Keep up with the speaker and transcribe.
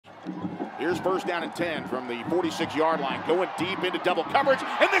Here's first down and 10 from the 46-yard line, going deep into double coverage,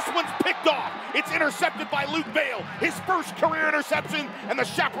 and this one's picked off. It's intercepted by Luke Vail, his first career interception, and the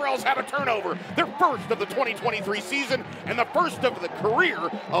Chaparrals have a turnover. Their first of the 2023 season, and the first of the career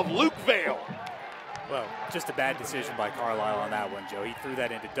of Luke Vail. Well, just a bad decision by Carlisle on that one, Joe. He threw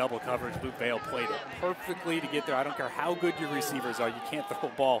that into double coverage. Luke Vail played it perfectly to get there. I don't care how good your receivers are. You can't throw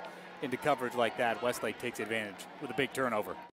a ball into coverage like that. Westlake takes advantage with a big turnover.